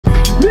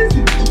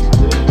Listen.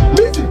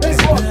 Hey,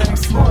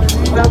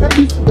 now that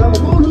is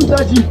don't lose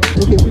that G.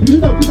 Okay, we do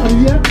not put on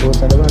here. Come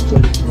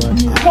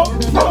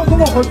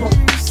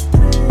on.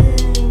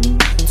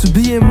 To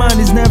be a man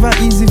is never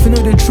easy if you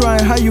know they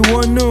try. How you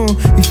won't know?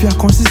 If you are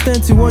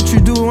consistent in what you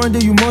do, one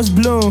day you must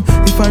blow.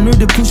 If I know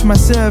they push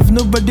myself,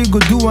 nobody go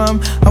do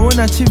am. I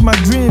wanna achieve my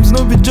dreams,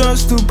 no be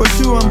just to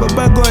pursue am. But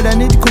by God, I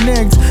need to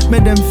connect,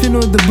 make them feel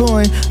the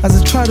boy. As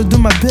I try to do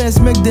my best,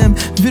 make them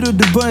video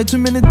the boy. Too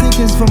many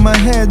thinkings for my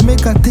head,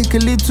 make I take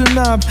a little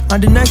nap.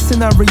 And the next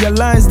thing I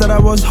realized that I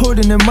was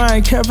holding a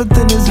mic.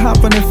 Everything is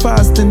happening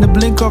fast in the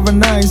blink of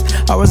an eye.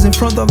 I was in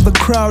front of the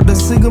crowd, they're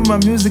singing my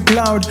music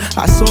loud.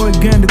 I saw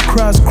again the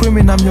crowd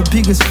screaming, I'm your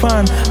biggest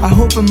fan. I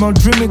hope I'm not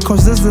dreaming,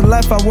 cause this is the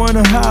life I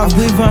wanna have. I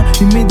wave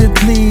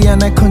immediately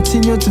and I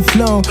continue to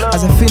flow.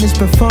 As I finish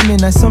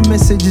performing, I saw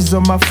messages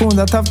on my phone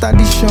that after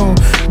this show,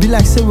 be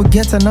like say we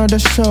get another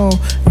show.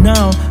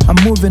 Now I'm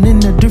moving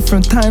in a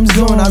different time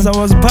zone. As I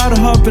was about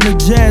to hop in a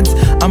jet,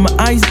 and my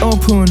eyes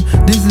open.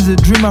 This is a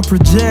dream I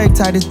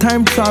project. I did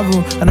time travel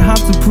and I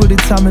have to put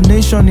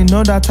determination in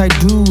all that I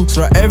do.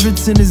 So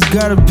everything has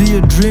gotta be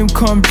a dream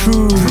come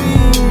true.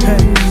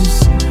 Hey.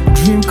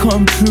 Dream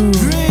come true.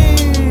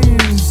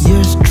 Dreams.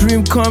 Yes,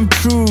 dream come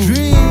true.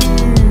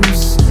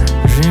 Dreams.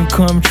 Dream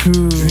come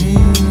true.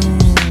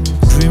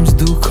 Dreams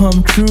do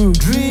come true.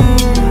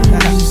 Dreams.